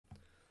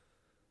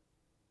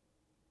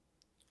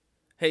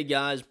Hey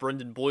guys,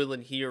 Brendan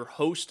Boylan here,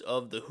 host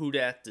of the Who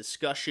Dat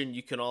Discussion.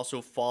 You can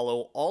also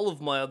follow all of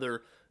my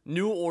other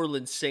New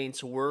Orleans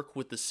Saints work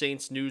with the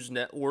Saints News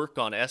Network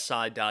on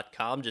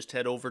SI.com. Just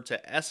head over to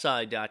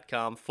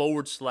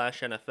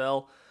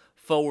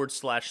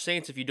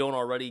SI.com/NFL/Saints. If you don't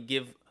already,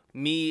 give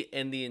me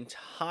and the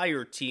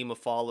entire team a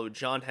follow.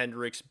 John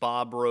Hendricks,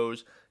 Bob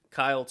Rose,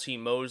 Kyle T.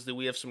 Mosley.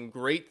 We have some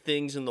great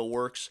things in the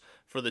works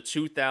for the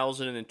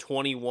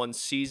 2021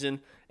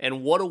 season.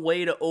 And what a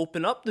way to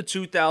open up the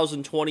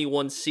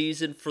 2021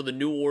 season for the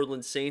New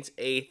Orleans Saints.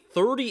 A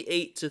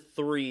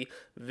 38-3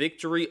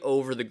 victory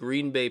over the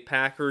Green Bay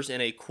Packers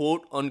in a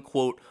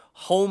quote-unquote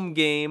home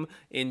game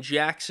in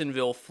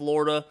Jacksonville,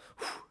 Florida.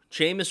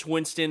 Jameis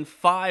Winston,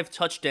 5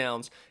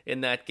 touchdowns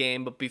in that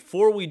game. But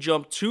before we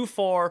jump too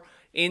far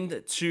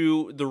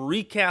into the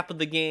recap of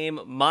the game,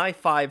 my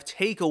 5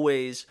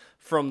 takeaways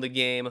from the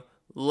game,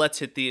 let's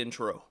hit the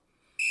intro.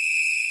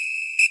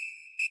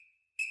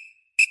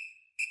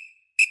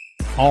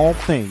 All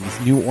things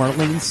New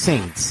Orleans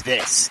Saints.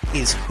 This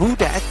is Who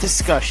Dat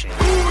Discussion.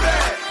 Who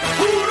dat?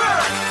 Who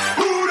dat?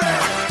 Who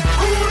dat?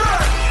 Who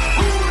dat?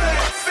 Who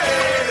dat?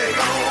 Say they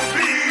gon'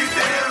 be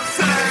them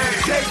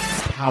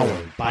Saints.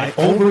 Powered by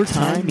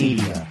Overtime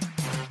Media.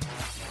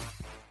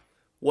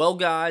 Well,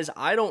 guys,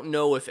 I don't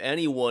know if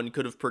anyone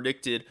could have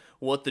predicted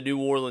what the New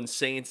Orleans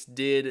Saints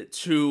did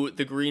to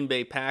the Green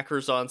Bay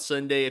Packers on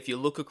Sunday. If you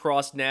look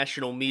across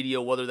national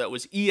media, whether that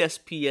was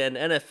ESPN,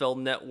 NFL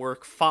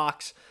Network,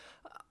 Fox,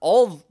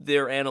 all of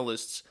their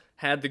analysts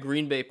had the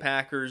Green Bay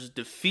Packers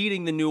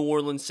defeating the New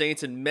Orleans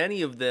Saints, and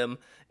many of them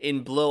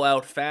in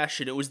blowout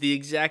fashion. It was the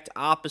exact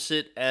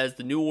opposite, as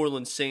the New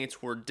Orleans Saints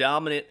were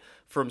dominant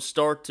from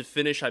start to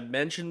finish. I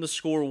mentioned the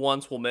score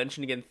once. We'll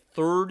mention again,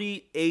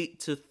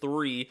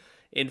 38-3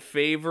 in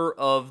favor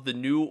of the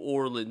New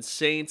Orleans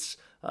Saints.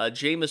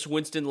 Jameis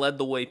Winston led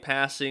the way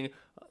passing,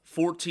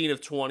 14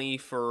 of 20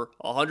 for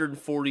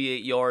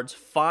 148 yards,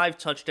 5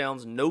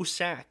 touchdowns, no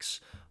sacks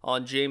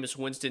on Jameis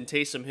Winston.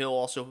 Taysom Hill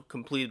also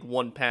completed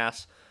 1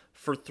 pass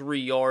for 3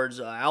 yards.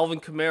 Alvin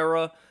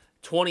Kamara,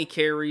 20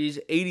 carries,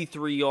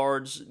 83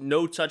 yards,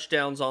 no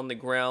touchdowns on the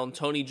ground.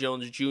 Tony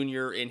Jones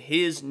Jr. in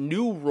his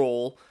new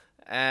role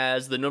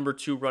as the number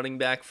 2 running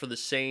back for the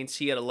Saints,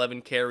 he had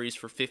 11 carries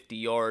for 50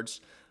 yards.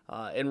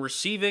 In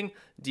receiving,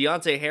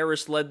 Deontay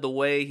Harris led the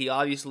way. He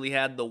obviously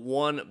had the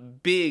one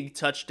big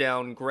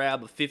touchdown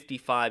grab of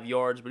 55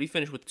 yards, but he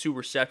finished with 2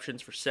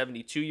 receptions for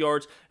 72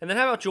 yards. And then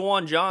how about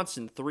Juwan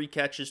Johnson? 3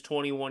 catches,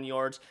 21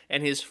 yards,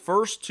 and his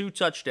first 2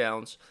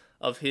 touchdowns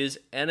of his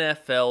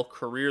NFL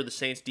career. The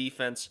Saints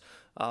defense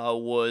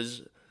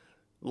was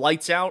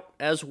lights out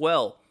as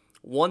well.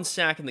 1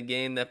 sack in the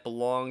game that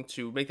belonged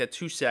to, make that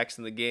 2 sacks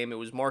in the game. It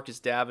was Marcus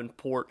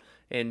Davenport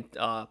and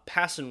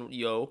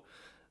Passanio.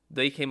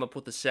 They came up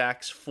with the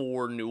sacks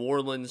for New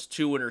Orleans,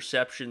 2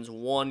 interceptions,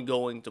 1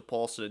 going to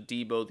Paulson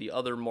Adebo, the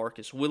other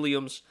Marcus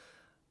Williams.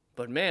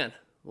 But man,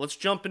 let's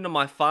jump into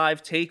my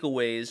 5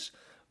 takeaways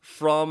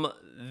from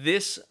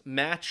this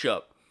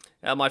matchup.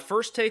 Now, my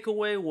first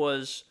takeaway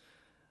was,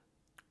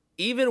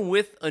 even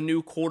with a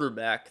new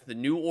quarterback, the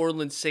New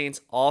Orleans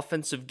Saints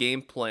offensive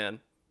game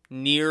plan,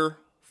 near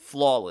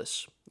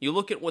flawless. You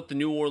look at what the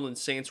New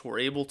Orleans Saints were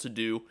able to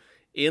do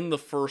in the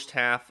first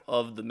half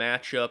of the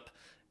matchup,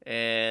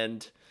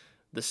 and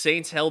the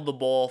Saints held the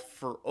ball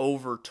for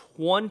over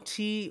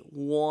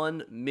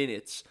 21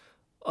 minutes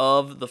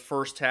of the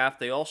first half.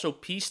 They also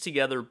pieced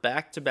together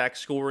back-to-back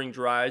scoring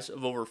drives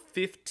of over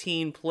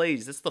 15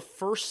 plays. That's the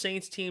first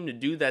Saints team to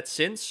do that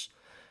since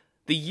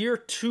the year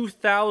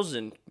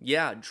 2000.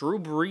 Yeah, Drew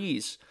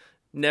Brees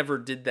never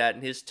did that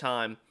in his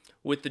time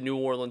with the New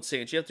Orleans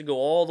Saints. You have to go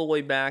all the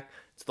way back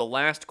to the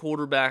last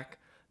quarterback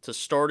to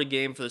start a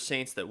game for the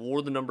Saints that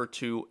wore the number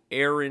 2,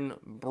 Aaron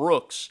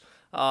Brooks.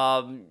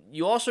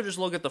 You also just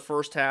look at the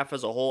first half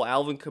as a whole.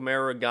 Alvin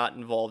Kamara got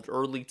involved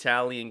early,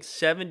 tallying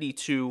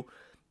 72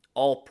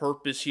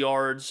 all-purpose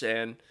yards,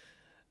 and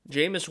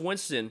Jameis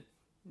Winston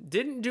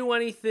didn't do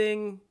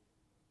anything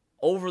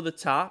over the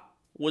top,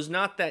 was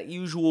not that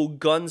usual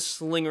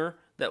gunslinger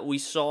that we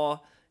saw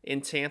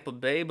in Tampa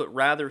Bay, but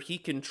rather he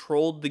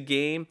controlled the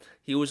game.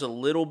 He was a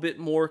little bit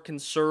more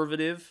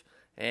conservative,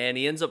 and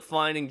he ends up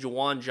finding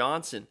Juwan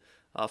Johnson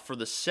for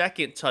the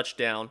second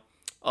touchdown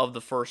of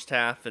the first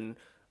half, and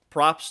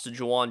props to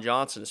Juwan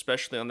Johnson,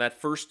 especially on that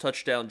first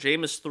touchdown.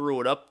 Jameis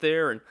threw it up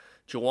there, and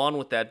Juwan,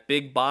 with that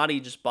big body,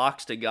 just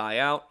boxed a guy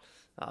out,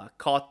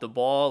 caught the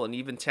ball, and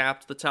even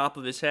tapped the top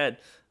of his head,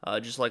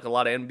 just like a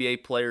lot of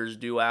NBA players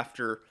do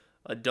after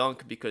a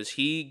dunk, because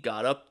he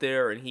got up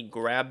there and he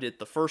grabbed it.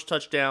 The first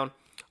touchdown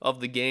of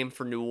the game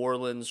for New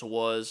Orleans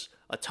was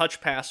a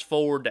touch pass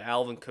forward to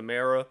Alvin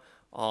Kamara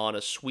on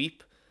a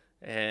sweep,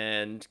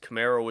 and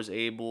Kamara was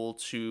able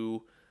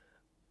to,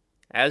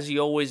 as he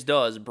always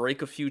does,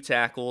 break a few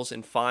tackles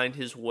and find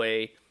his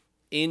way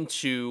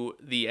into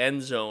the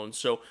end zone.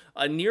 So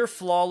a near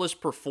flawless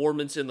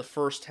performance in the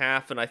first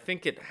half, and I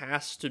think it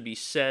has to be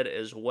said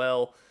as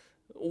well,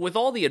 with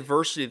all the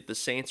adversity that the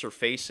Saints are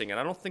facing, and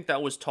I don't think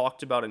that was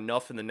talked about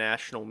enough in the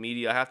national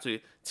media. I have to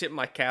tip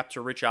my cap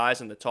to Rich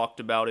Eisen that talked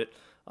about it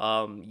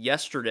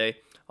yesterday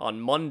on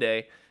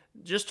Monday,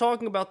 just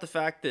talking about the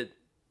fact that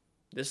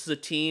this is a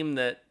team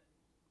that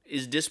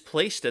is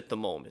displaced at the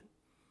moment,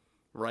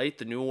 right?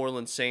 The New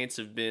Orleans Saints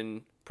have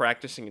been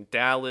practicing in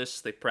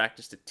Dallas. They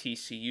practiced at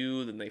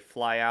TCU. Then they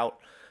fly out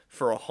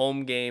for a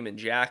home game in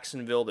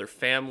Jacksonville. Their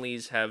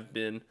families have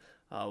been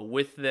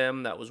with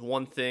them. That was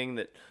one thing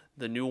that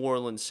the New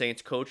Orleans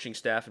Saints coaching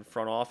staff and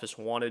front office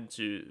wanted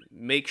to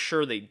make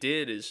sure they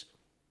did. Is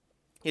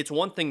it's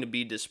one thing to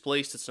be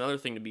displaced, it's another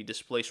thing to be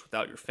displaced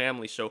without your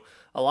family. So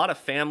a lot of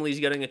families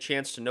getting a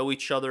chance to know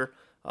each other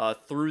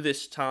through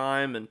this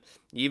time, and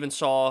you even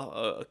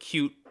saw a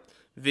cute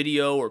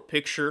video or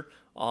picture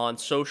on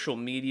social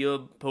media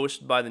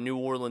posted by the New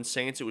Orleans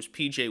Saints. It was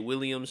P.J.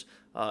 Williams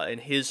and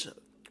his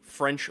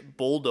French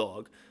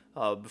bulldog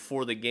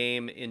before the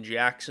game in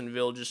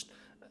Jacksonville. Just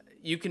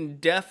you can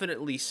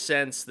definitely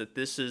sense that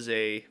this is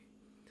a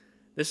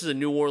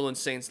New Orleans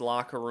Saints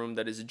locker room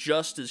that is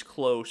just as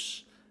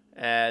close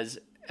as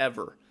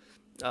ever.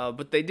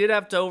 But they did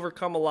have to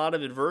overcome a lot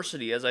of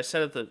adversity. As I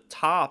said at the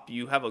top,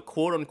 you have a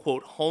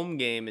quote-unquote home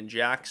game in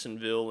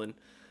Jacksonville, and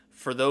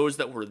for those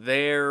that were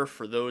there,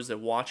 for those that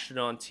watched it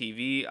on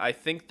TV, I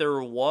think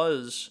there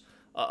was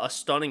a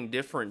stunning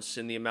difference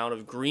in the amount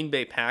of Green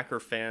Bay Packer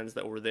fans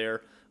that were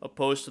there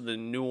opposed to the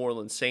New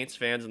Orleans Saints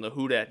fans and the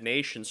Who Dat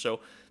Nation. So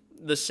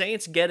the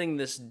Saints getting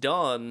this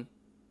done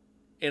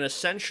in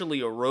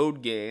essentially a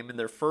road game in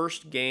their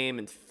first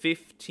opening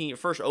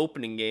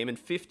game in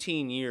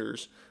 15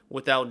 years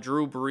without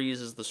Drew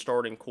Brees as the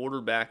starting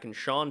quarterback and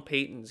Sean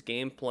Payton's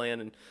game plan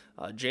and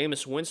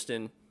Jameis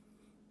Winston,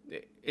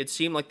 it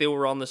seemed like they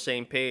were on the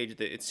same page.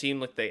 It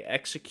seemed like they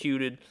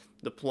executed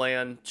the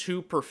plan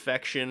to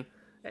perfection.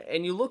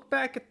 And you look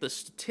back at the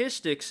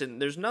statistics,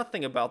 and there's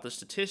nothing about the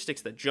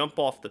statistics that jump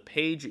off the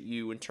page at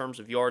you in terms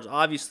of yards.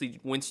 Obviously,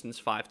 Winston's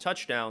 5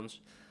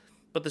 touchdowns,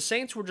 but the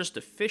Saints were just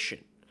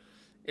efficient.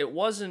 It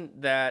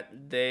wasn't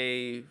that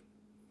they,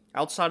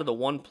 outside of the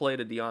one play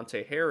to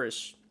Deontay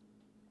Harris,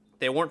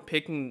 they weren't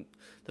picking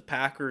the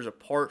Packers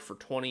apart for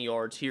 20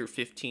 yards here,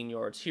 15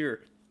 yards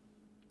here,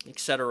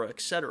 etc.,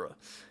 etc.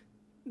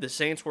 The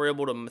Saints were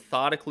able to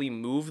methodically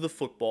move the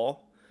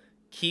football,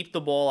 keep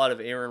the ball out of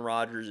Aaron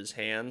Rodgers'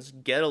 hands,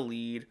 get a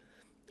lead,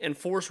 and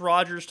force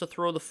Rodgers to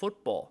throw the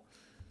football.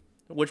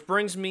 Which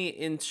brings me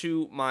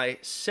into my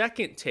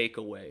second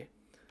takeaway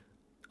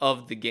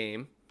of the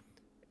game,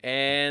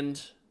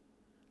 and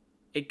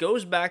it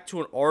goes back to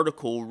an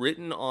article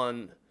written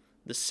on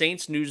the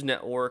Saints News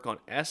Network on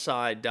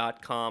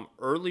SI.com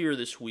earlier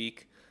this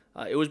week.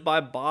 It was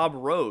by Bob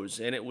Rose,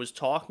 and it was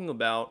talking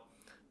about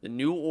the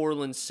New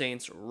Orleans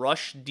Saints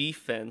rush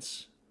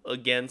defense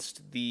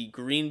against the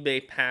Green Bay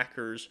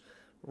Packers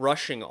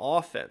rushing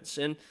offense.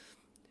 And,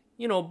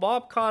 you know,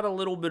 Bob caught a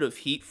little bit of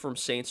heat from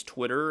Saints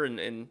Twitter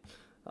and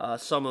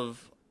some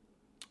of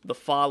the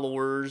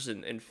followers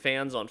and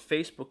fans on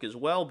Facebook as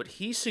well, but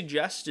he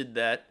suggested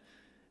that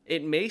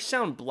it may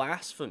sound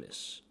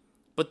blasphemous,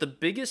 but the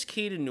biggest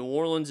key to New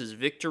Orleans'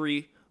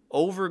 victory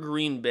over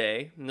Green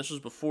Bay, and this was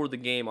before the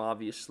game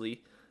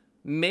obviously,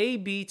 may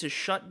be to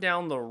shut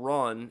down the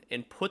run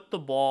and put the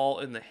ball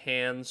in the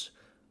hands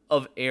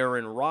of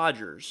Aaron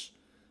Rodgers.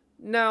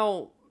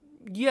 Now,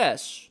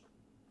 yes,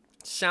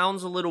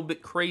 sounds a little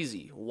bit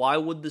crazy. Why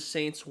would the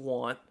Saints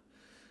want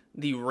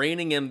the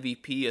reigning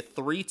MVP, a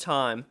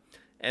 3-time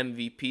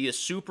MVP, a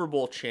Super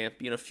Bowl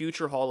champion, a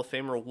future Hall of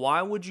Famer?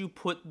 Why would you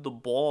put the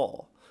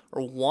ball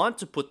or want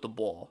to put the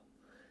ball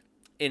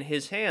in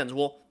his hands?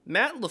 Well,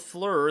 Matt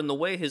LaFleur and the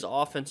way his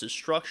offense is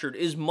structured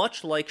is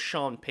much like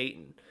Sean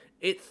Payton.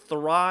 It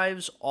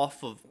thrives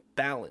off of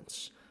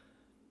balance.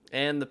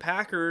 And the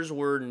Packers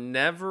were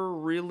never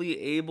really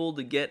able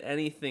to get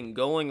anything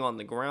going on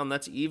the ground.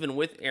 That's even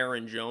with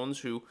Aaron Jones,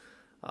 who,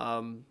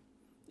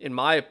 in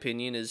my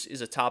opinion,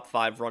 is a top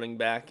 5 running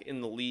back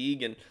in the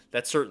league. And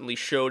that certainly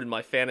showed in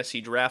my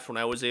fantasy draft when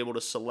I was able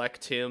to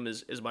select him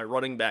as my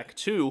running back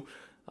too.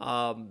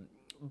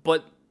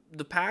 But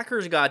the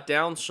Packers got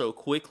down so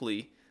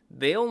quickly,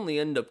 they only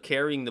end up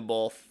carrying the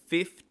ball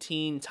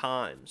 15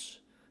 times.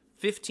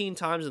 15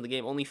 times in the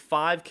game, only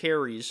 5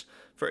 carries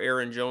for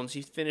Aaron Jones.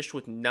 He finished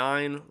with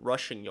 9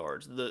 rushing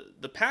yards.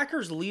 The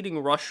Packers' leading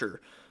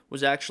rusher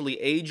was actually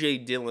A.J.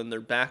 Dillon,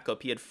 their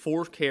backup. He had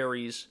 4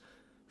 carries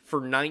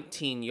for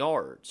 19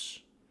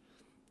 yards.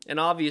 And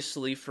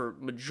obviously, for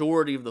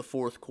majority of the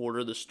fourth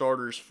quarter, the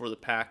starters for the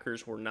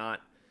Packers were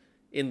not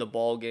in the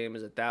ball game,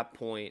 as at that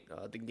point,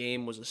 the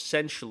game was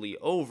essentially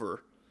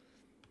over.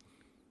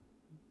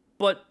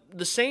 But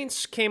the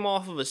Saints came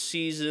off of a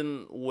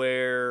season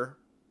where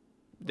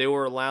they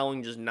were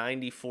allowing just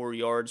 94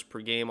 yards per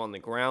game on the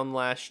ground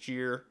last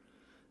year.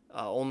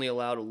 Only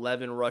allowed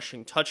 11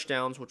 rushing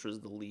touchdowns, which was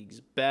the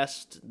league's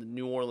best. The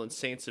New Orleans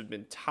Saints have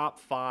been top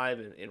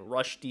 5 in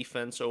rush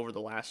defense over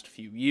the last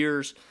few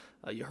years.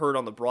 You heard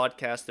on the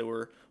broadcast they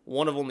were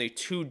one of only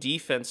 2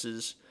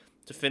 defenses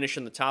to finish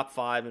in the top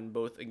 5 in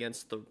both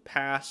against the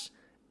pass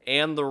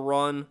and the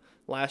run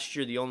Last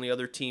year, the only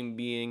other team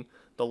being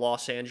the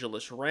Los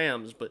Angeles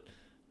Rams. But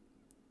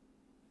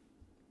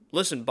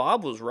listen,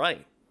 Bob was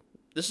right.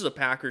 This is a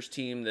Packers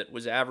team that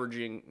was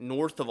averaging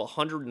north of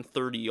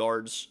 130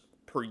 yards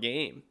per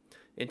game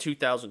in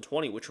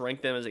 2020, which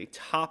ranked them as a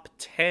top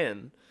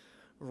 10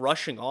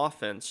 rushing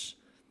offense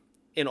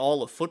in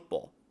all of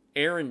football.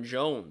 Aaron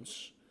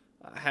Jones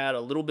had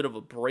a little bit of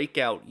a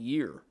breakout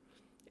year.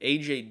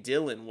 A.J.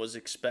 Dillon was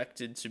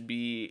expected to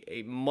be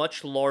a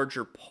much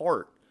larger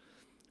part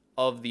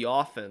of the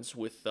offense,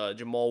 with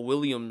Jamal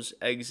Williams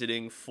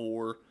exiting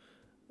for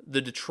the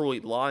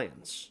Detroit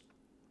Lions.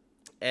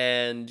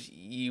 And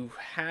you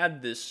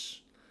had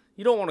this,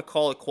 you don't want to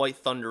call it quite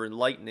thunder and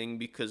lightning,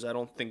 because I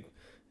don't think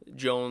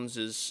Jones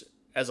is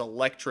as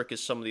electric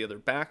as some of the other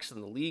backs in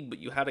the league, but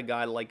you had a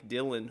guy like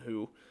Dillon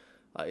who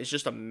is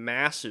just a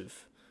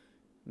massive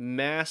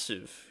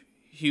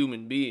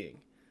human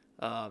being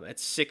at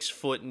 6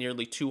 foot,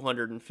 nearly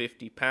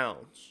 250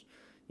 pounds.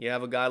 You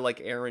have a guy like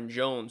Aaron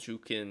Jones who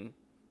can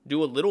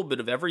do a little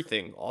bit of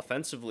everything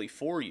offensively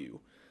for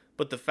you.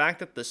 But the fact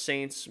that the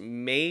Saints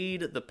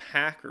made the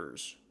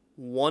Packers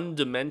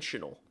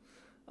one-dimensional,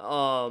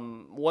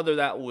 whether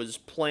that was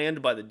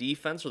planned by the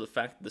defense or the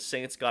fact that the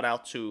Saints got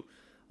out to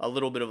a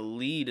little bit of a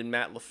lead and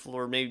Matt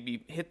LaFleur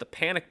maybe hit the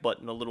panic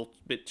button a little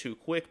bit too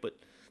quick, but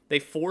they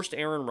forced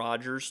Aaron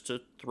Rodgers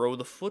to throw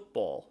the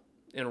football.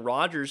 And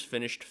Rodgers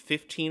finished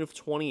 15 of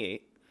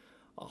 28,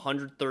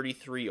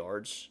 133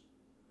 yards,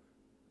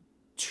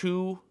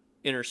 2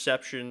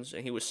 interceptions,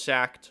 and he was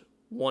sacked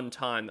one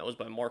time. That was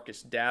by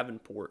Marcus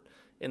Davenport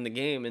in the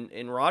game.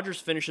 And Rodgers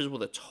finishes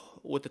with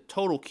a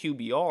total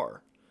QBR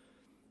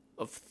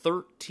of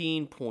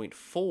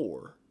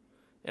 13.4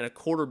 and a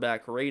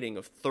quarterback rating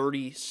of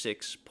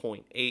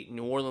 36.8.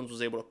 New Orleans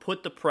was able to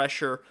put the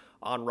pressure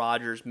on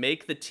Rodgers,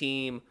 make the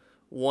team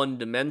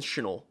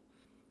one-dimensional,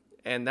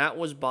 and that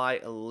was by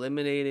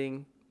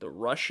eliminating the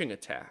rushing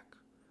attack,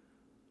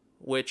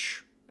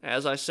 which,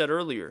 as I said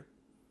earlier,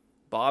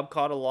 Bob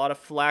caught a lot of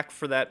flack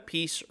for that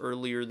piece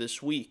earlier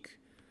this week,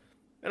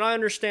 and I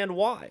understand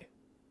why.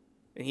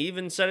 And he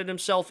even said it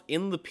himself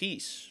in the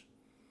piece.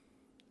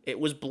 It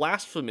was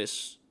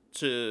blasphemous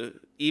to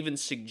even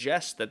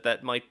suggest that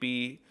that might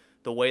be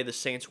the way the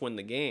Saints win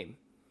the game.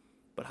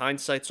 But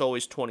hindsight's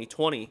always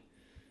 20/20,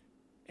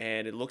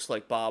 and it looks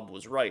like Bob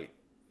was right.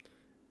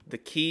 The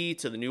key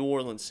to the New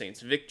Orleans Saints'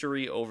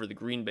 victory over the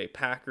Green Bay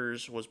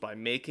Packers was by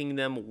making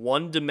them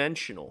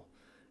one-dimensional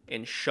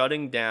and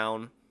shutting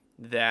down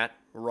that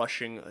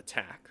rushing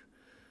attack.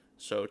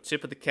 So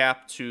tip of the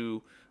cap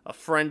to a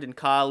friend and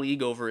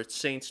colleague over at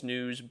Saints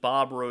News,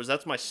 Bob Rose.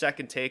 That's my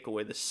second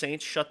takeaway. The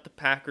Saints shut the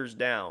Packers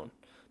down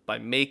by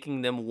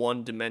making them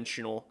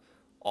one-dimensional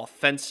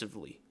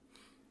offensively.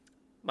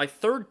 My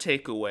third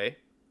takeaway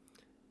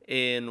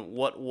in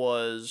what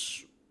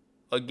was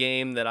a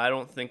game that I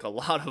don't think a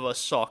lot of us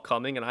saw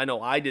coming, and I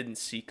know I didn't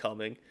see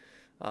coming.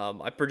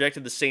 I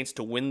projected the Saints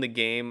to win the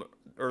game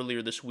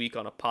earlier this week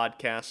on a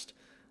podcast,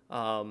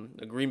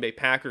 a Green Bay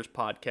Packers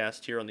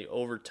podcast here on the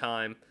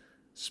Overtime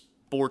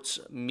sports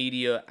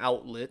media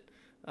outlet.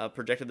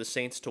 Projected the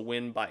Saints to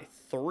win by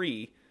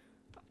 3.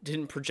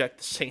 Didn't project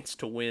the Saints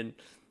to win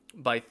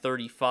by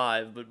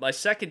 35. But my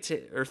third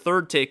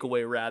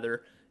takeaway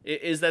rather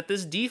is that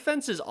this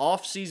defense's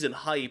offseason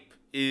hype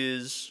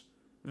is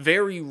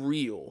very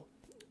real.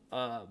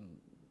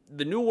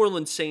 The New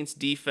Orleans Saints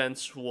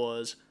defense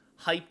was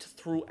hyped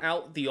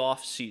throughout the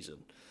offseason,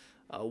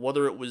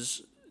 whether it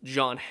was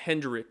John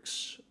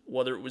Hendricks,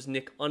 whether it was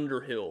Nick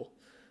Underhill,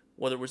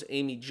 whether it was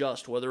Amy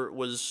Just, whether it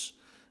was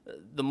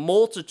the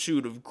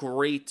multitude of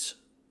great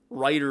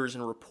writers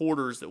and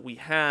reporters that we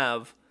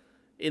have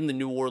in the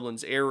New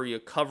Orleans area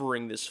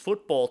covering this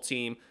football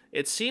team.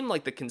 It seemed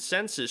like the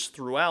consensus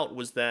throughout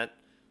was that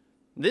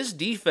this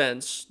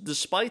defense,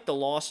 despite the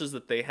losses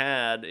that they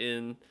had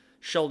in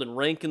Sheldon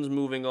Rankins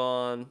moving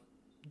on,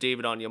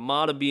 David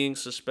Onyemata being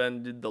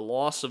suspended, the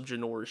loss of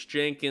Janoris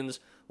Jenkins,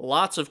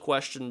 lots of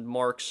question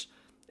marks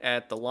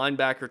at the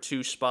linebacker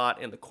 2 spot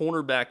and the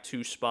cornerback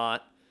 2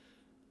 spot,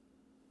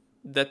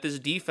 that this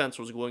defense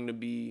was going to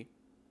be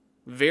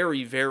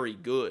very, very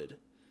good.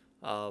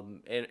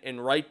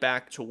 And right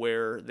back to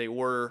where they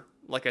were,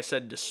 like I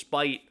said,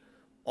 despite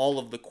all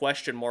of the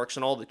question marks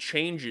and all the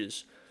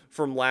changes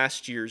from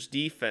last year's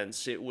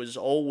defense. It was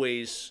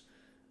always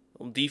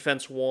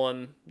defense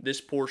won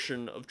this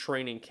portion of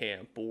training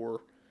camp,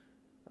 or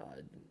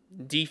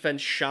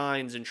defense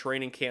shines in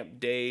training camp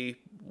day,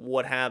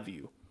 what have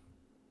you.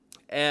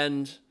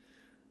 And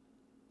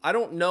I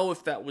don't know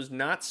if that was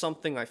not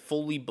something I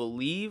fully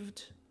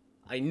believed.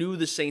 I knew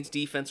the Saints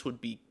defense would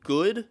be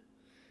good.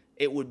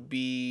 It would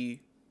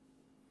be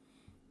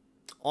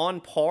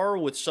on par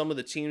with some of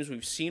the teams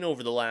we've seen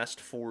over the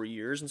last 4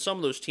 years, and some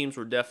of those teams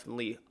were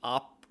definitely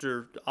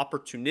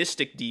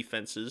opportunistic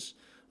defenses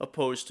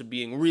opposed to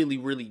being really,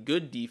 really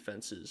good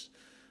defenses.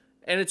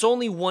 And it's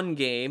only one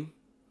game,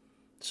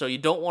 so you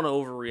don't want to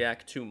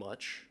overreact too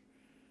much.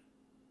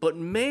 But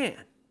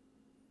man,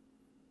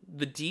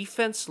 the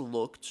defense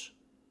looked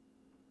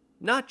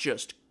not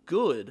just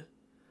good,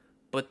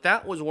 But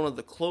that was one of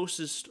the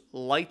closest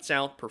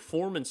lights-out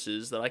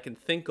performances that I can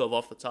think of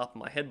off the top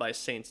of my head by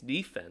Saints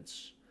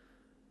defense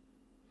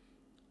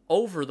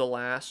over the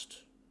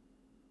last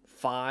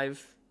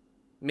 5,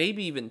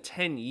 maybe even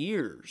 10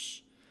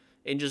 years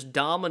in just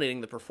dominating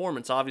the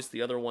performance. Obviously,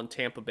 the other one,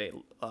 Tampa Bay,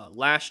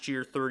 last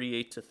year,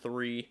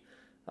 38-3.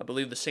 I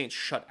believe the Saints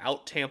shut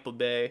out Tampa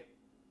Bay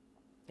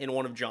in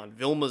one of John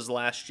Vilma's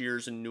last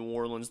years in New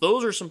Orleans.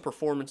 Those are some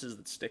performances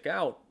that stick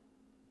out.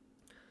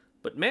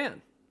 But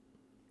man,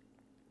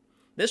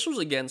 this was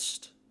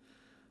against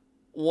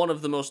one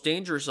of the most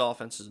dangerous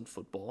offenses in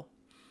football.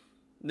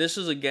 This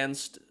is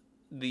against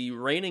the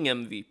reigning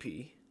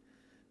MVP.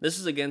 This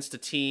is against a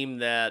team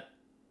that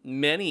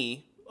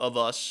many of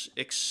us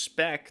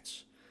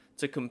expect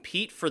to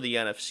compete for the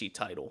NFC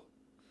title.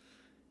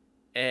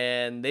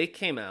 And they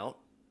came out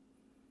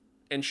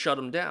and shut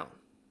them down.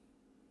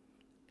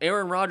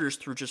 Aaron Rodgers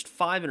threw just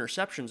 5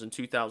 interceptions in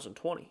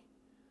 2020.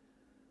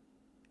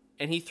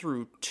 And he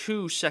threw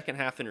 2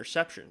 second-half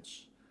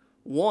interceptions.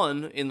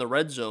 One in the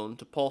red zone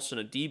to Paulson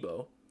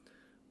Adebo,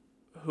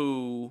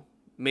 who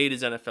made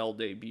his NFL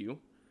debut.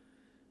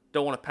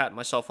 Don't want to pat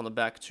myself on the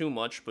back too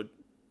much, but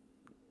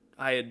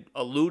I had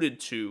alluded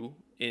to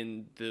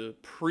in the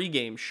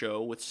pregame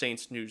show with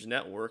Saints News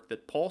Network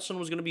that Paulson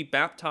was going to be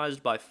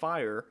baptized by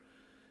fire,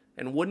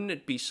 and wouldn't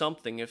it be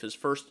something if his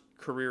first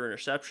career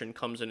interception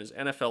comes in his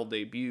NFL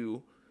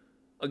debut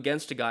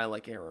against a guy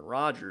like Aaron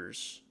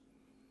Rodgers?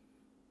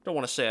 Don't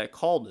want to say I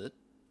called it,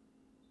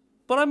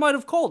 but I might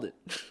have called it.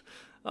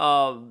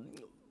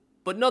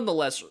 But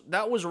nonetheless,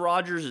 that was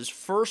Rodgers'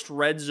 first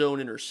red zone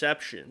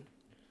interception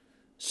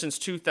since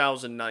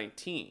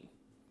 2019.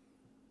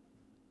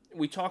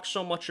 We talk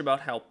so much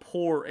about how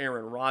poor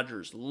Aaron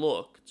Rodgers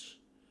looked,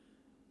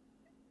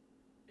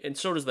 and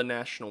so does the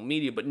national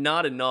media, but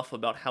not enough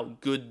about how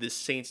good this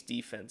Saints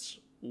defense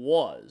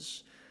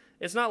was.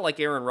 It's not like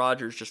Aaron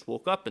Rodgers just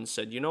woke up and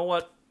said, you know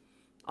what,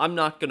 I'm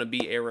not going to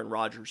be Aaron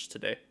Rodgers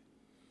today.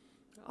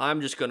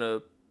 I'm just going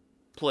to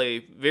play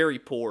very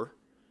poor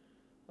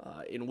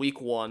in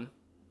week 1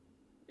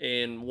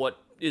 in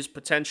what is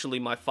potentially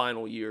my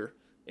final year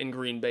in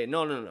Green Bay.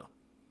 No.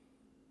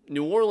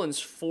 New Orleans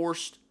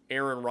forced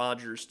Aaron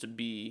Rodgers to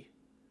be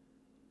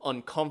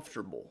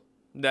uncomfortable.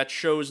 That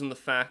shows in the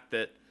fact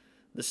that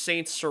the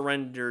Saints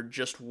surrendered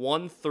just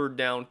 1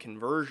 third-down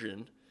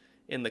conversion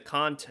in the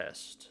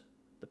contest.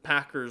 The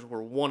Packers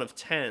were 1 of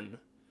 10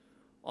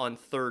 on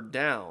third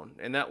down,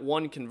 and that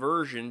one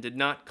conversion did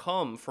not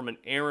come from an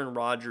Aaron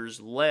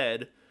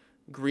Rodgers-led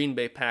Green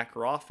Bay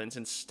Packer offense.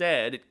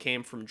 Instead, it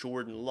came from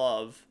Jordan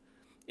Love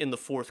in the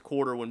fourth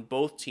quarter when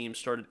both teams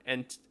started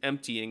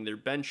emptying their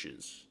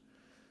benches.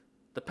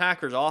 The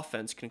Packers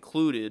offense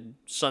concluded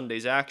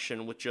Sunday's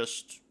action with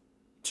just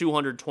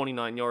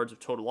 229 yards of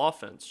total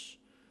offense,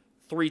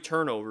 3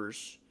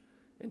 turnovers,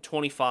 and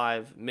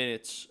 25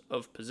 minutes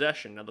of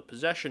possession. Now, the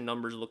possession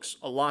numbers looks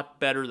a lot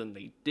better than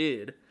they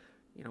did.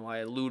 You know, I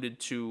alluded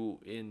to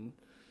in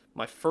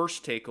my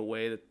first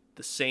takeaway that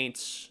the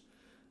Saints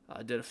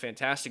did a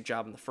fantastic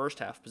job in the first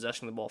half,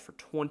 possessing the ball for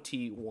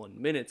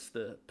 21 minutes.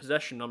 The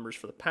possession numbers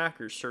for the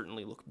Packers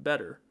certainly look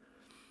better.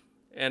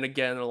 And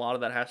again, a lot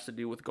of that has to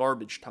do with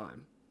garbage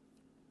time.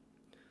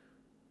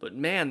 But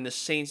man, this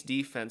Saints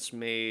defense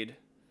made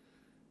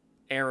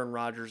Aaron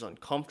Rodgers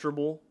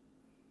uncomfortable.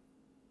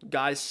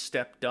 Guys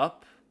stepped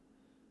up.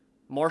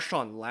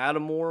 Marshawn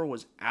Lattimore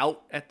was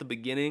out at the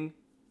beginning,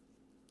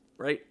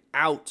 right?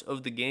 Out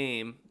of the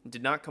game.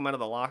 Did not come out of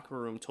the locker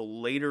room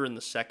till later in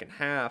the second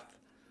half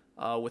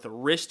with a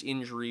wrist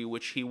injury,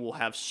 which he will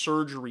have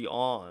surgery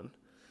on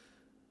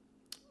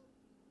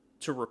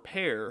to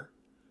repair.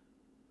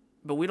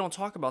 But we don't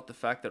talk about the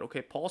fact that,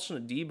 okay,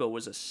 Paulson Adebo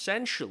was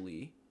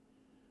essentially,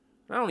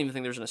 I don't even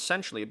think there's an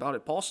essentially about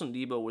it, Paulson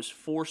Adebo was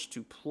forced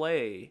to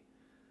play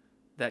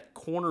that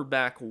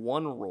cornerback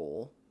 1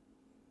 role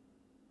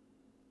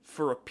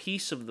for a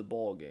piece of the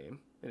ball game,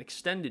 an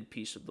extended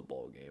piece of the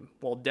ball game,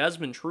 while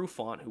Desmond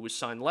Trufant, who was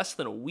signed less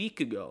than a week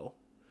ago,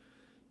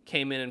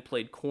 came in and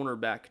played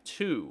cornerback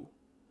 2.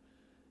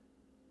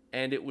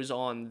 And it was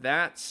on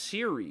that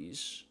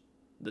series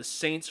the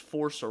Saints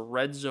forced a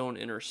red zone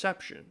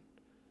interception.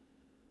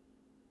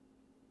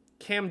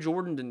 Cam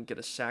Jordan didn't get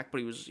a sack,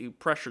 but he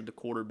pressured the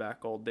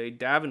quarterback all day.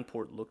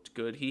 Davenport looked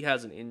good. He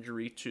has an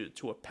injury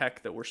to a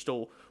pec that we're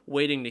still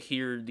waiting to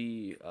hear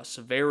the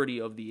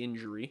severity of the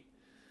injury.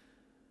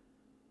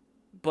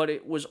 But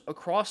it was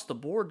across the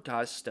board,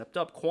 guys stepped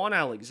up. Quan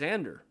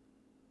Alexander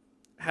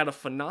had a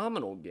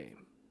phenomenal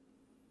game.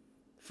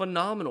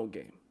 Phenomenal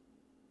game.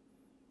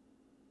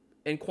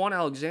 And Quan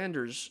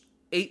Alexander's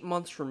 8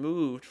 months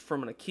removed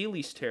from an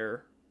Achilles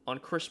tear on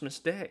Christmas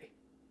Day.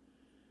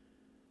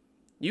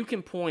 You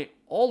can point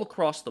all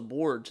across the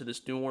board to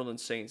this New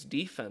Orleans Saints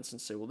defense and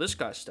say, well, this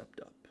guy stepped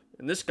up,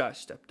 and this guy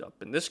stepped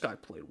up, and this guy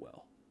played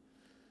well.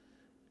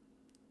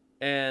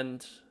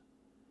 And,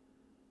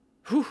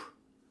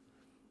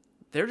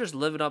 they're just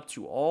living up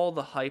to all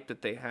the hype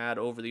that they had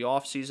over the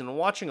offseason. And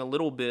watching a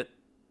little bit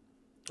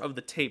of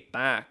the tape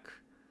back,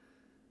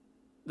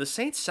 the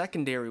Saints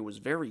secondary was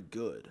very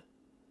good.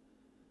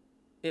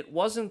 it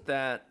wasn't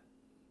that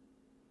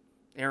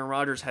Aaron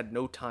Rodgers had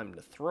no time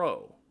to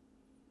throw.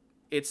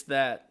 It's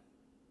that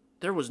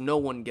there was no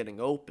one getting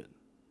open.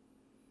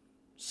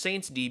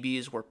 Saints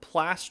DBs were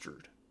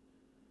plastered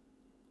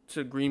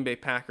to Green Bay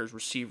Packers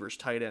receivers,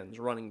 tight ends,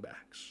 running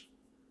backs.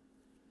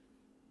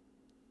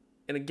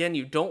 And again,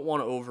 you don't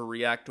want to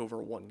overreact over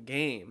one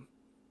game,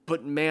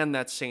 but man,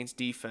 that Saints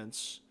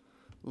defense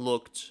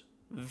looked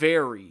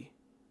very,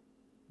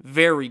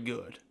 very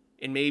good,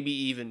 and maybe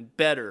even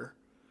better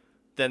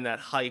than that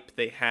hype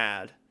they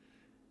had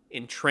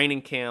in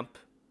training camp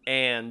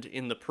and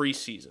in the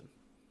preseason.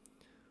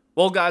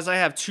 Well, guys, I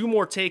have two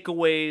more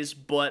takeaways,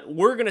 but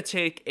we're going to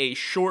take a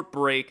short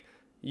break.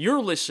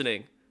 You're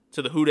listening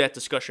to the Who Dat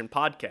Discussion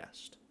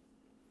podcast.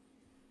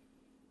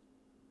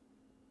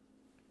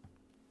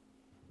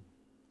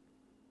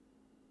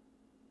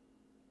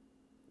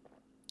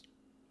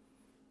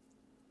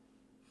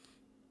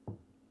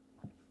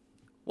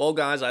 Well,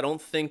 guys, I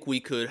don't think we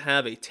could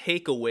have a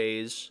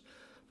takeaways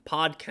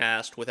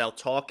podcast without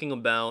talking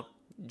about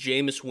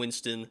Jameis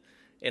Winston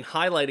and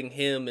highlighting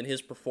him and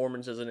his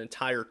performance as an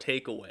entire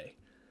takeaway.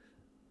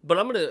 But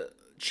I'm going to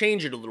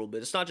change it a little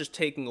bit. It's not just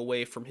taking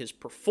away from his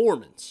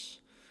performance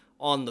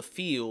on the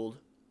field.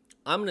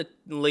 I'm going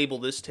to label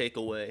this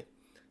takeaway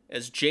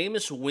as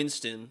Jameis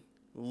Winston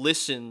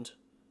listened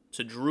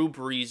to Drew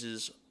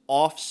Brees'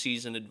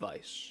 off-season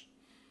advice.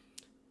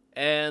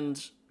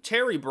 And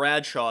Terry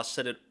Bradshaw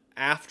said it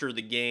after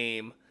the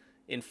game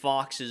in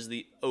Fox's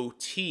The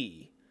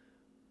OT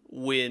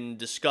when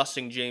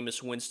discussing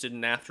Jameis Winston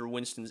and after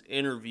Winston's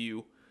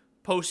interview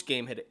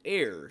post-game had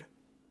aired.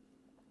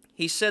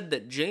 He said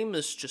that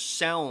Jameis just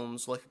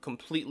sounds like a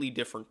completely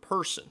different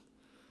person.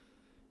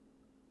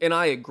 And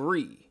I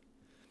agree.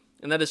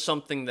 And that is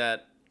something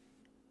that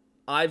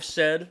I've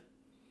said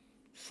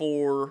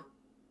for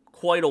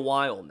quite a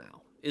while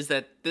now, is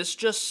that this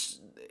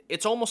just,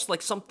 it's almost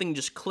like something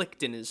just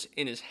clicked in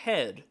his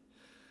head.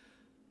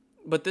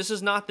 But this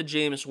is not the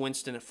Jameis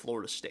Winston at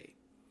Florida State.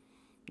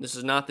 This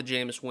is not the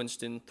Jameis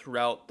Winston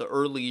throughout the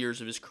early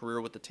years of his career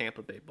with the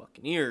Tampa Bay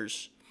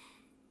Buccaneers.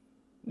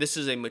 This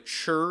is a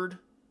matured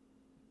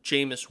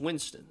Jameis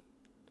Winston.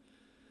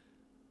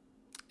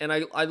 And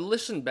I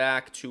listened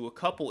back to a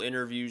couple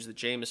interviews that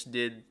Jameis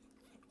did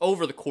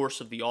over the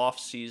course of the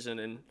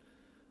offseason, and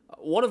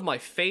one of my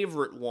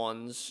favorite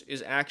ones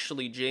is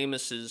actually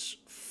Jameis's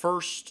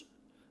first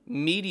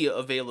media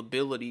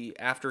availability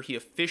after he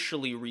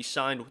officially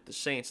re-signed with the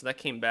Saints. That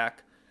came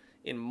back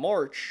in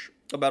March,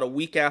 about a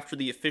week after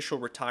the official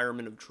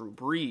retirement of Drew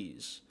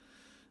Brees.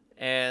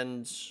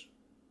 And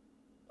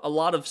a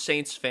lot of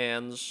Saints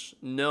fans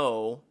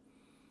know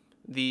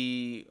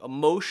the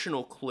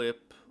emotional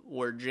clip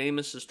where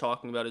Jameis is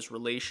talking about his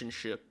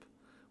relationship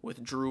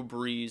with Drew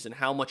Brees and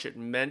how much it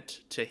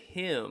meant to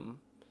him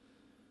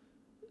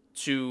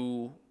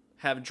to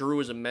have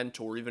Drew as a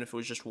mentor, even if it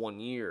was just 1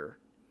 year.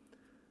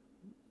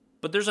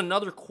 But there's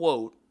another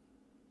quote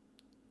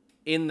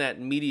in that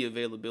media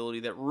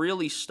availability that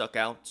really stuck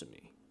out to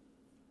me.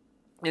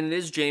 And it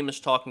is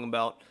Jameis talking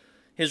about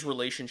his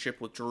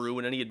relationship with Drew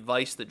and any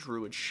advice that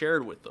Drew had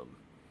shared with him.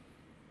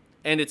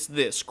 And it's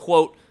this,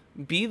 quote,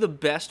 "Be the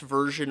best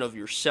version of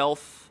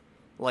yourself,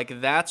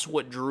 like that's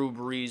what Drew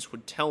Brees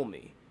would tell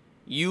me.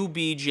 You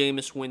be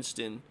Jameis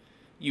Winston,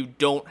 you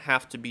don't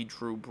have to be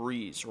Drew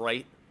Brees,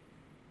 right?"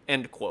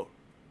 End quote.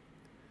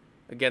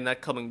 Again,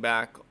 that coming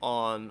back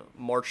on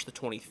March the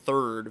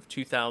 23rd of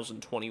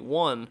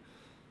 2021.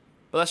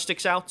 But that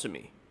sticks out to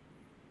me.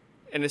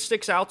 And it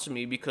sticks out to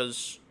me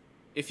because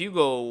if you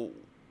go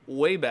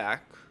way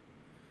back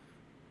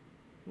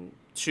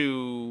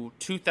to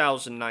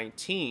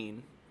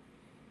 2019,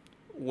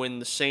 when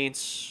the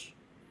Saints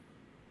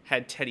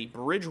had Teddy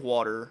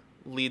Bridgewater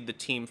lead the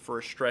team for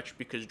a stretch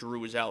because Drew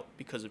was out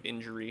because of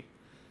injury,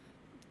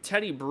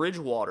 Teddy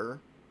Bridgewater,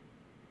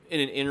 in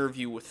an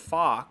interview with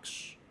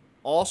Fox,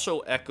 also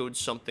echoed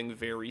something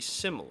very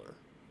similar.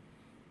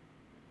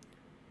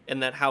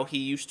 And that how he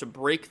used to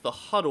break the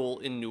huddle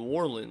in New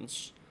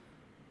Orleans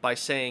by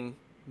saying,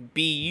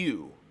 "Be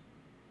you."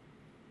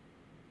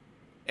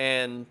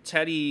 And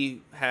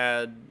Teddy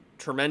had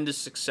tremendous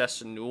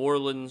success in New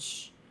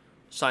Orleans,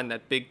 signed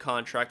that big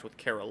contract with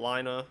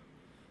Carolina,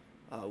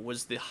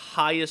 was the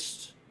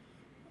highest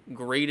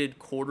graded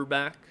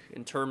quarterback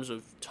in terms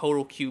of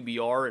total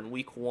QBR in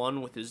week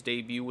 1 with his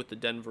debut with the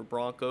Denver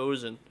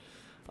Broncos. And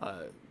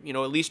at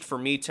least for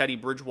me, Teddy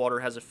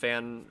Bridgewater has a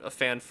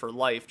fan for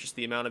life, just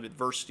the amount of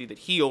adversity that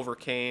he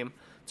overcame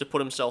to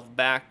put himself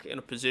back in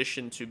a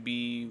position to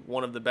be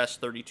one of the best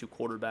 32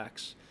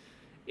 quarterbacks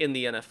in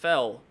the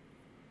NFL.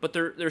 But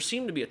there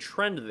seemed to be a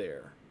trend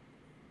there.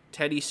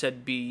 Teddy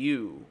said, "Be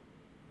you."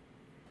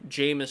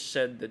 Jameis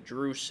said that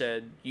Drew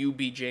said, "You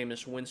be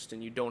Jameis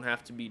Winston, you don't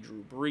have to be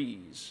Drew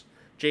Brees."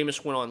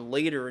 Jameis went on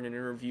later in an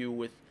interview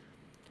with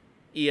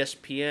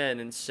ESPN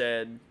and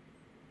said,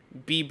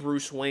 "Be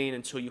Bruce Wayne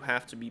until you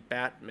have to be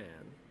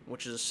Batman,"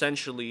 which is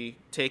essentially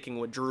taking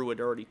what Drew had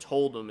already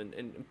told him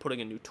and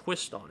putting a new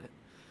twist on it.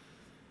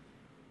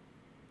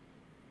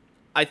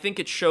 I think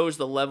it shows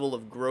the level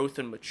of growth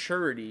and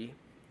maturity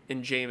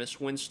in Jameis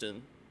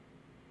Winston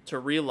to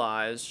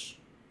realize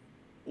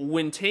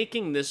when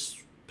taking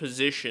this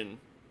position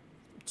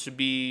to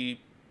be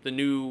the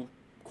new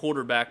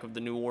quarterback of the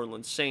New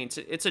Orleans Saints,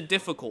 it's a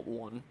difficult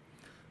one.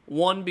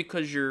 One,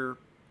 because you're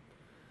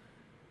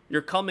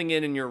coming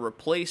in and you're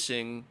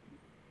replacing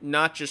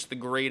not just the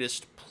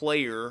greatest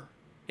player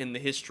in the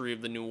history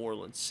of the New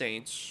Orleans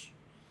Saints,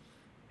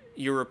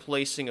 you're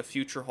replacing a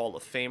future Hall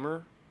of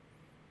Famer.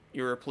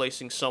 You're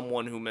replacing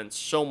someone who meant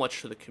so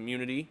much to the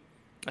community.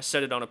 I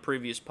said it on a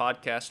previous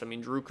podcast. I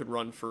mean, Drew could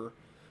run for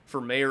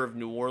mayor of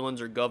New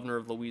Orleans or governor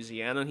of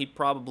Louisiana, and he'd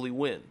probably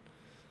win.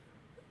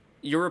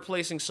 You're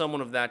replacing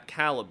someone of that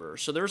caliber.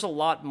 So there's a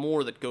lot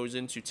more that goes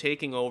into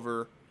taking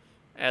over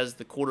as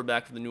the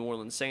quarterback of the New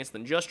Orleans Saints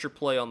than just your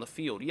play on the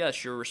field.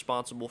 Yes, you're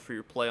responsible for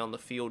your play on the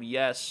field.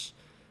 Yes,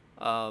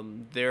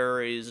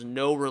 there is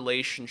no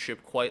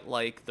relationship quite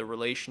like the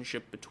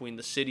relationship between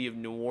the city of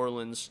New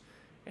Orleans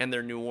and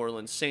their New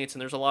Orleans Saints,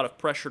 and there's a lot of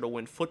pressure to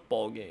win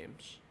football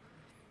games.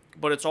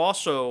 But it's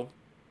also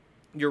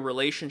your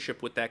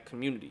relationship with that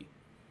community,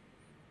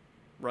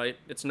 right?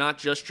 It's not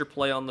just your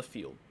play on the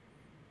field.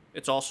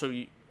 It's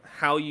also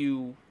how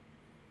you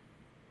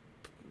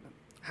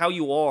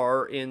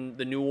are in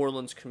the New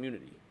Orleans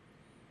community.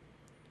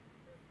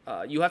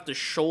 You have to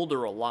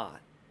shoulder a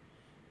lot.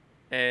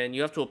 And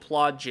you have to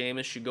applaud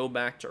Jameis. You go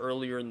back to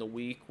earlier in the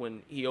week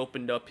when he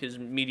opened up his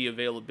media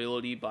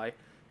availability by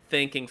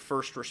thanking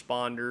first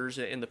responders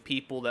and the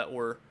people that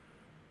were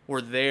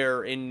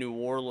there in New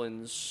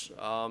Orleans,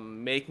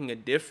 making a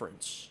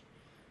difference,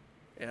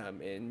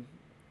 and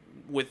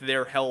with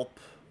their help,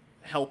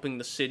 helping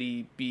the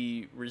city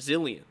be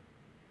resilient.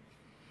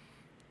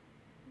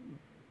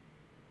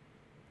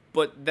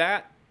 But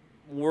that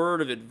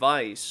word of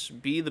advice,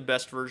 be the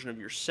best version of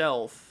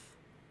yourself,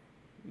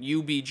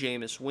 you be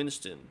Jameis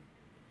Winston,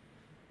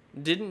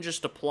 didn't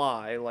just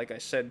apply, like I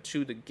said,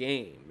 to the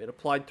game. It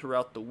applied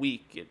throughout the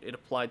week. It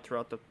applied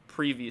throughout the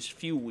previous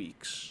few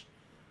weeks,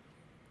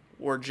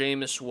 where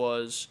Jameis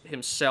was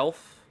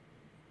himself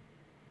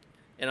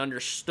and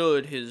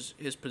understood his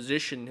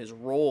position, his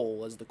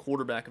role as the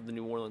quarterback of the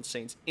New Orleans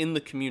Saints in the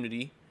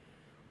community,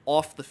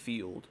 off the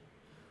field,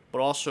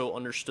 but also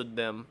understood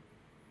them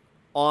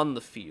on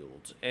the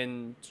field.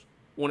 And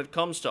when it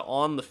comes to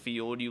on the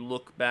field, you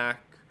look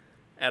back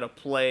at a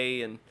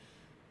play, and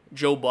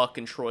Joe Buck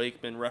and Troy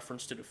Aikman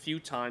referenced it a few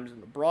times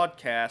in the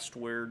broadcast,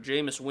 where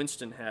Jameis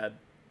Winston had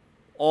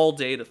all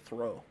day to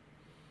throw.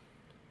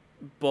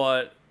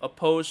 But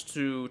opposed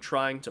to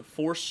trying to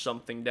force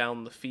something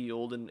down the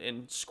field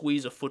and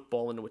squeeze a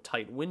football into a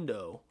tight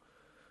window,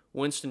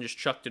 Winston just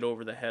chucked it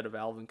over the head of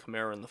Alvin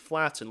Kamara in the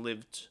flats and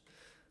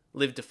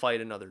lived to fight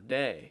another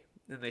day.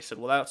 And they said,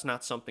 well, that's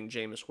not something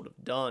Jameis would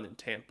have done in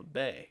Tampa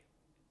Bay.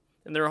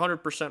 And they're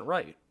 100%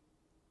 right.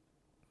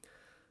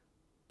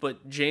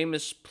 But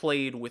Jameis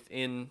played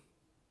within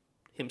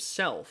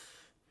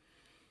himself.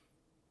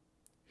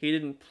 He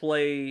didn't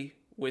play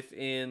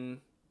within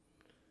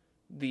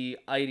the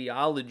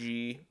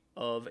ideology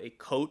of a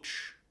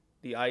coach,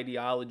 the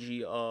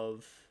ideology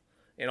of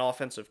an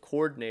offensive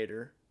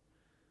coordinator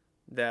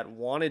that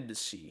wanted to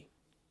see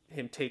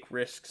him take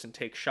risks and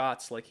take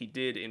shots like he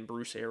did in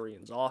Bruce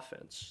Arians'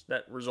 offense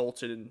that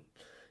resulted in,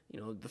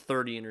 the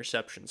 30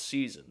 interception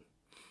season.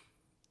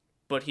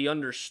 But he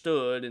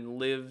understood and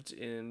lived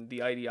in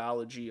the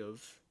ideology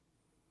of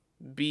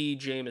be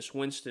Jameis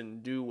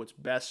Winston, do what's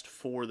best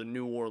for the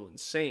New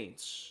Orleans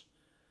Saints,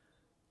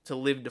 to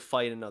live to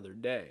fight another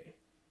day.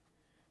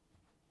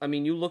 I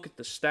mean, you look at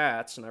the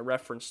stats, and I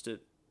referenced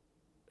it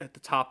at the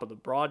top of the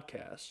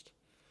broadcast.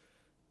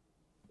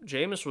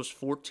 Jameis was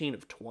 14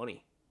 of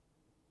 20,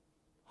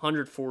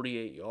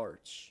 148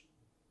 yards.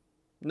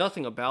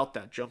 Nothing about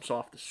that jumps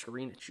off the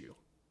screen at you.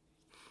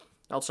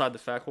 Outside the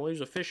fact, well, he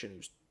was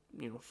efficient.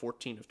 He was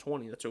 14 of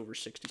 20. That's over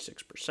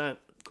 66%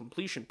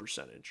 completion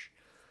percentage.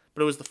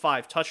 But it was the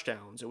 5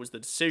 touchdowns. It was the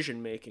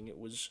decision making. It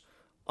was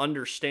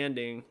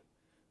understanding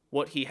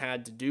what he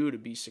had to do to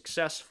be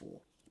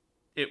successful.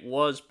 It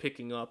was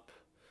picking up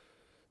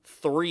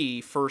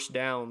 3 first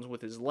downs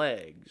with his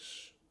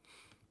legs.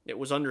 It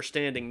was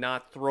understanding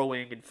not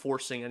throwing and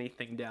forcing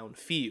anything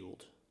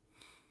downfield.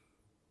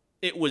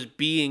 It was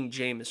being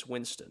Jameis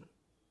Winston.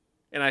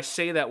 And I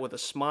say that with a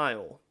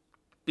smile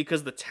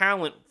because the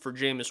talent for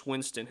Jameis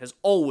Winston has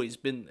always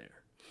been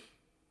there.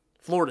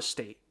 Florida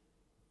State,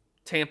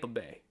 Tampa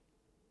Bay,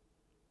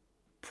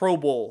 Pro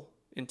Bowl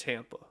in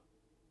Tampa,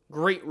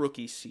 great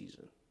rookie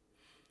season,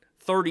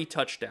 30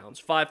 touchdowns,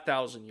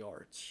 5,000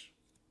 yards.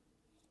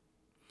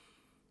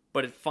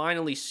 But it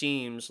finally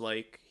seems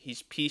like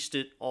he's pieced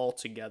it all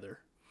together.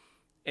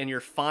 And you're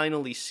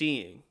finally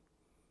seeing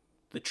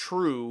the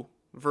true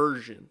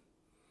version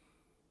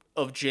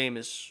of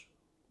Jameis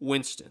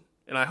Winston.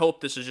 And I hope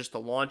this is just a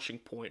launching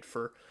point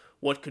for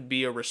what could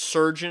be a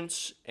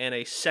resurgence and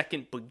a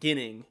second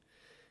beginning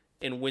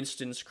in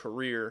Winston's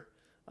career.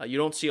 You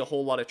don't see a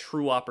whole lot of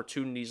true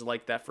opportunities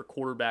like that for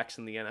quarterbacks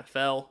in the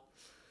NFL.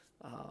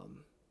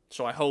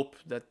 So I hope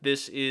that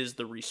this is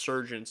the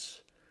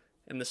resurgence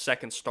and the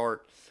second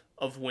start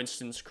of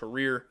Winston's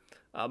career.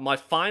 My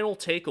final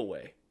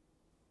takeaway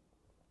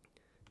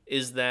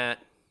is that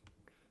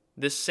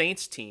this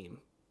Saints team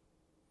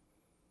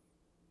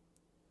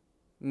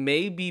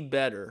may be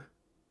better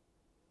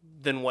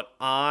than what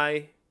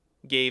I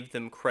gave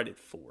them credit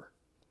for.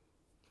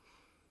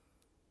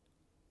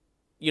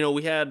 You know,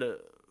 we had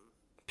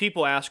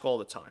people ask all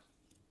the time,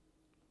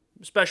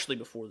 especially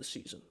before the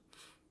season,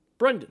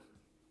 Brendan,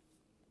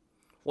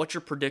 what's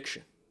your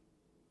prediction?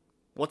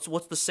 What's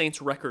the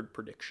Saints' record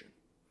prediction?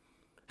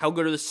 How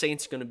good are the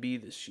Saints going to be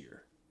this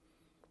year?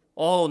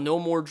 Oh, no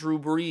more Drew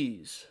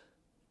Brees.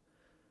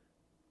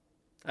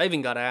 I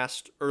even got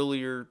asked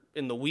earlier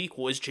in the week,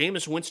 well, is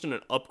Jameis Winston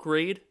an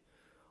upgrade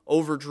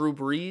over Drew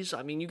Brees?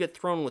 I mean, you get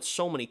thrown with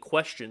so many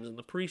questions in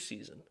the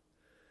preseason.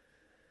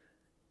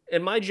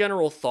 And my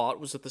general thought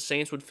was that the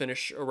Saints would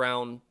finish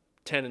around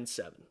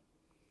 10-7.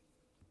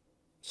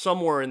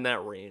 Somewhere in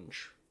that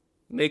range.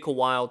 Make a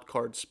wild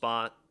card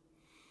spot.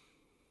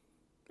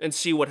 And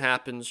see what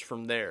happens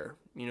from there.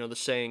 You know, the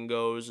saying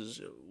goes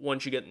is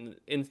once you get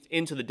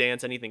into the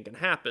dance, anything can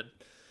happen.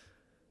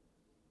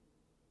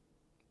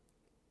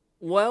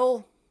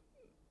 Well,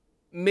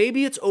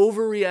 maybe it's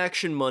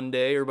Overreaction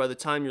Monday, or by the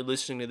time you're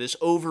listening to this,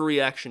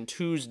 Overreaction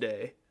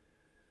Tuesday.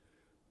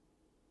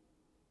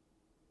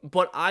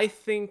 But I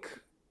think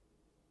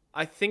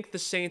the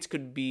Saints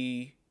could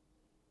be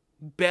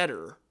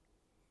better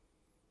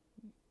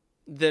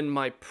than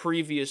my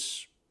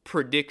previous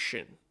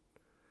prediction.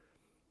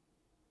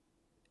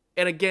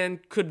 And again,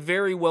 could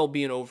very well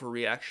be an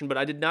overreaction, but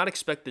I did not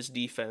expect this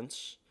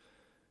defense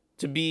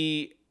to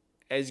be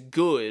as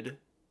good,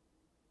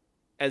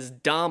 as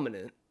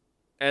dominant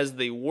as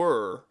they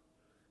were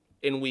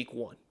in week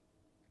 1.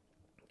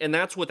 And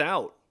that's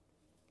without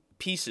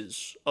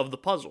pieces of the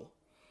puzzle.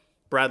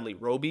 Bradley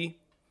Roby,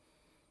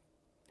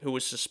 who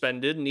was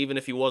suspended, and even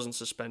if he wasn't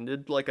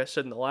suspended, like I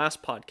said in the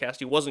last podcast,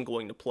 he wasn't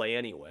going to play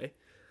anyway.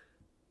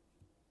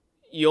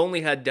 You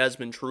only had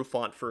Desmond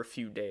Trufant for a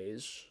few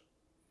days.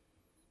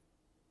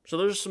 So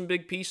there's some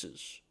big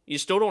pieces. You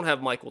still don't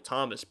have Michael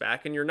Thomas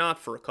back, and you're not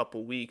for a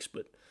couple weeks,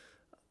 but,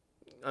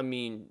 I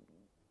mean,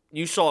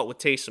 you saw it with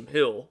Taysom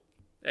Hill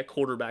at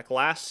quarterback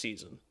last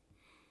season.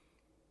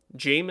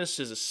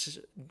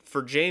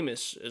 For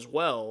Jameis as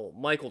well,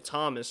 Michael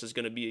Thomas is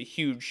going to be a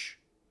huge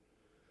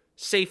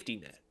safety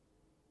net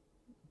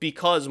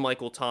because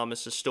Michael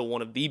Thomas is still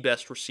one of the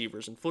best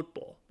receivers in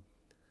football.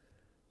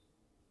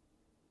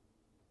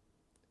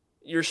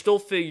 You're still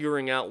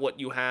figuring out what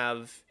you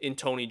have in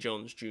Tony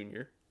Jones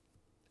Jr.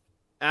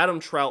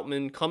 Adam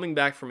Troutman coming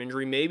back from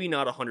injury, maybe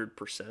not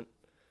 100%.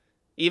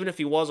 Even if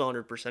he was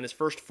 100%, his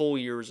first full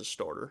year as a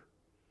starter.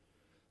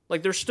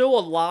 Like, there's still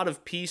a lot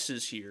of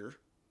pieces here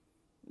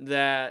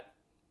that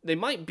they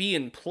might be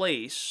in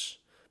place,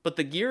 but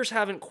the gears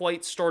haven't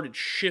quite started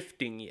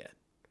shifting yet.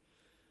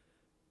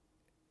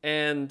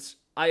 And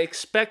I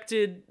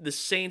expected the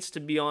Saints to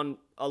be on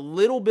a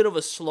little bit of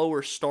a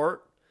slower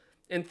start,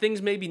 and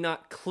things maybe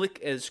not click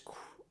as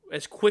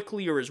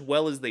quickly or as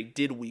well as they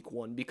did week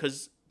 1,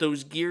 because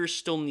those gears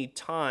still need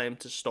time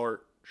to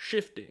start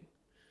shifting.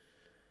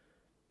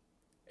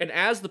 And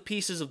as the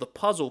pieces of the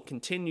puzzle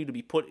continue to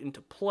be put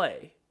into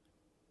play,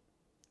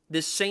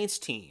 this Saints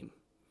team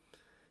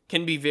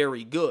can be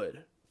very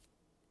good.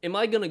 Am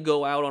I going to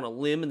go out on a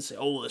limb and say,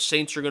 oh, the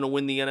Saints are going to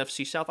win the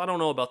NFC South? I don't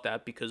know about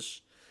that,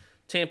 because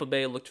Tampa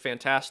Bay looked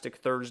fantastic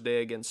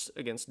Thursday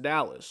against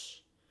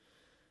Dallas.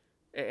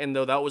 And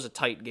though that was a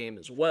tight game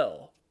as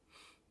well.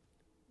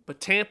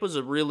 But Tampa's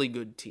a really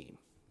good team,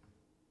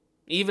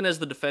 even as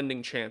the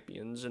defending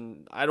champions.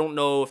 And I don't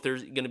know if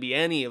there's going to be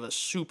any of a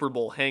Super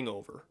Bowl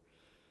hangover.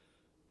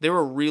 They're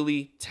a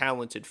really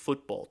talented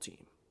football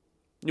team.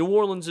 New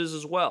Orleans is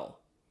as well.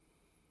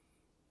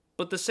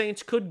 But the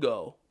Saints could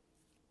go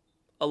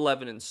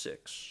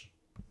 11-6.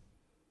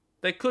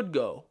 They could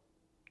go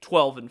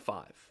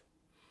 12-5.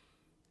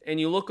 And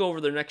you look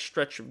over their next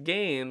stretch of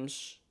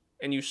games,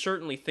 and you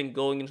certainly think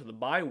going into the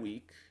bye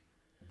week,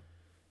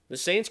 the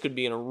Saints could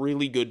be in a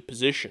really good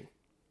position.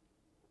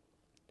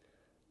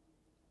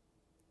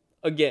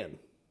 Again,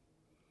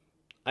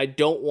 I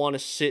don't want to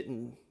sit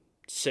and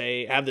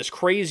have this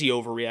crazy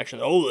overreaction.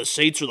 Oh, the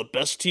Saints are the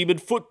best team in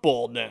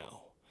football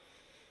now.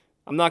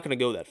 I'm not going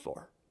to go that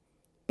far.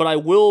 But I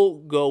will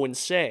go and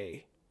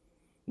say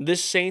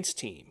this Saints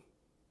team,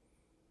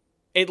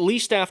 at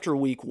least after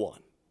week 1,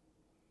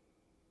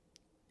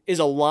 is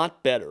a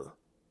lot better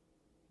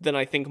than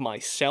I think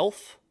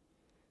myself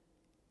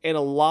and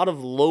a lot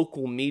of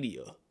local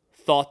media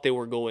thought they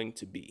were going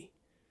to be.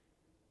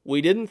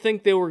 We didn't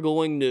think they were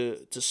going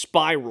to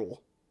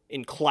spiral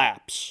and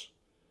collapse,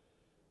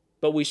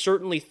 but we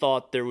certainly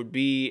thought there would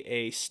be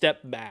a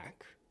step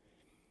back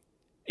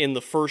in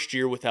the first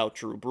year without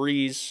Drew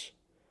Brees,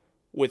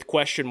 with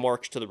question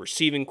marks to the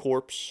receiving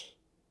corps,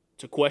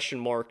 to question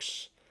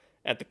marks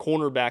at the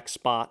cornerback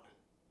spot,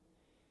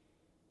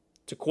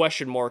 to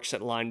question marks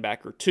at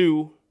linebacker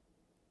 2,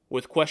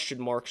 with question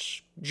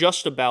marks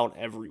just about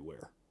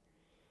everywhere.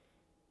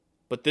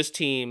 But this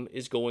team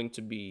is going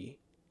to be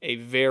a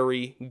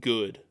very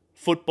good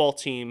football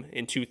team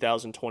in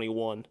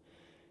 2021.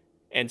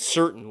 And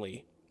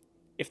certainly,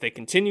 if they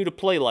continue to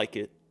play like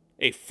it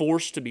a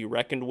force to be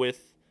reckoned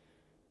with,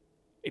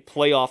 a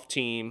playoff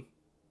team,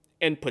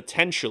 and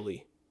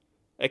potentially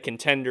a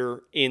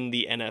contender in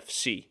the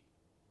NFC.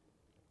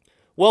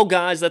 Well,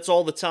 guys, that's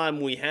all the time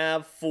we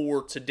have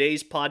for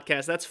today's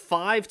podcast. That's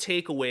 5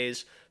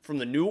 takeaways from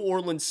the New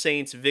Orleans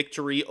Saints'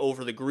 victory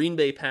over the Green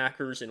Bay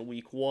Packers in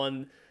Week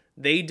 1.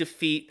 They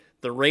defeat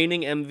the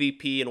reigning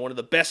MVP and one of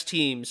the best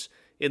teams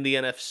in the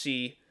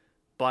NFC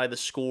by the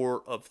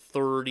score of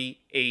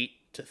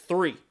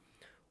 38-3.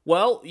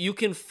 Well, you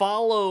can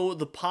follow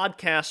the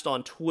podcast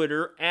on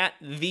Twitter at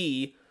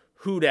the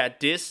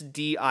WhoDatDis,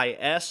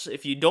 D-I-S.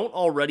 If you don't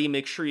already,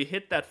 make sure you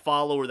hit that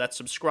follow or that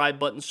subscribe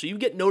button so you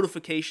get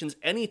notifications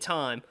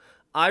anytime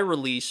I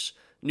release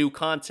new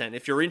content.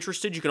 If you're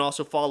interested, you can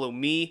also follow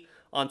me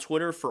on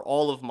Twitter for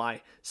all of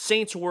my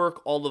Saints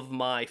work, all of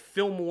my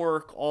film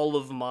work, all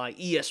of my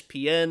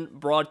ESPN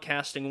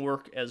broadcasting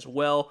work as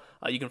well.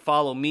 You can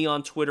follow me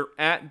on Twitter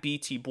at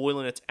BT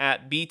Boylan. It's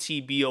at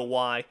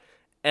BTBOYLAN.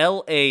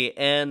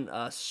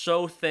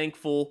 So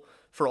thankful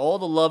for all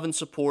the love and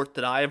support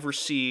that I have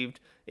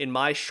received in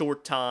my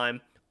short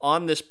time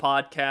on this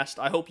podcast.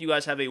 I hope you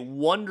guys have a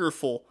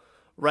wonderful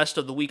rest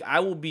of the week. I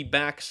will be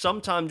back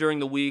sometime during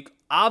the week.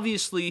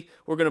 Obviously,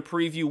 we're going to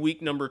preview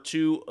week number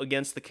 2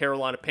 against the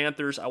Carolina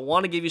Panthers. I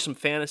want to give you some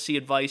fantasy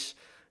advice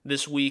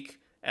this week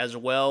as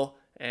well,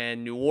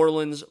 and New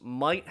Orleans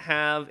might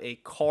have a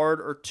card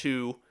or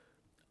two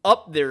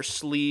up their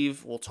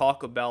sleeve. We'll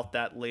talk about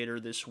that later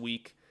this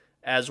week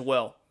as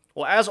well.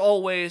 Well, as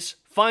always,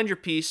 find your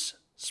peace,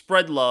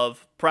 spread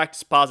love,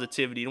 practice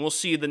positivity, and we'll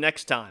see you the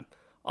next time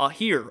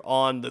here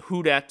on the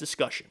Who Dat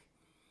Discussion.